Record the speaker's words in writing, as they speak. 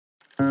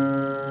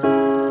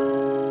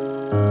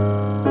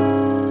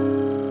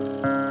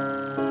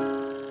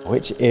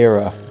Which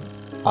era,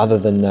 other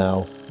than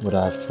now, would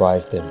I have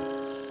thrived in?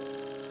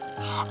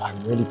 I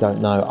really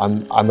don't know.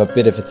 I'm a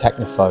bit of a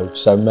technophobe,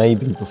 so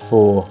maybe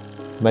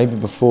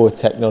before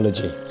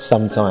technology,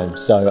 sometime.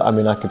 So I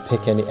mean, I could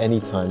pick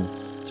any time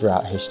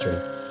throughout history,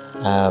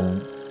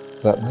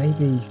 but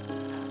maybe,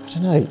 I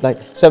don't know.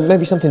 Like, so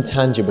maybe something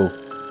tangible,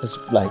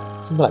 like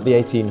something like the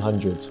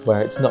 1800s, where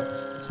it's not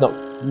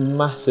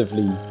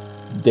massively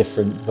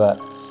different, but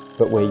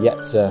we're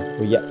yet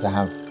to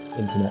have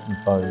internet and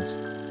phones.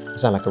 I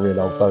sound like a real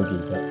old fogey,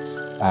 but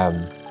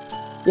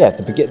yeah,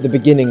 the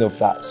beginning of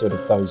that sort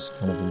of those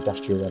kind of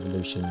industrial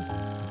revolutions and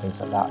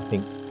things like that. I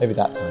think maybe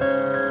that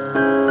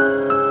time.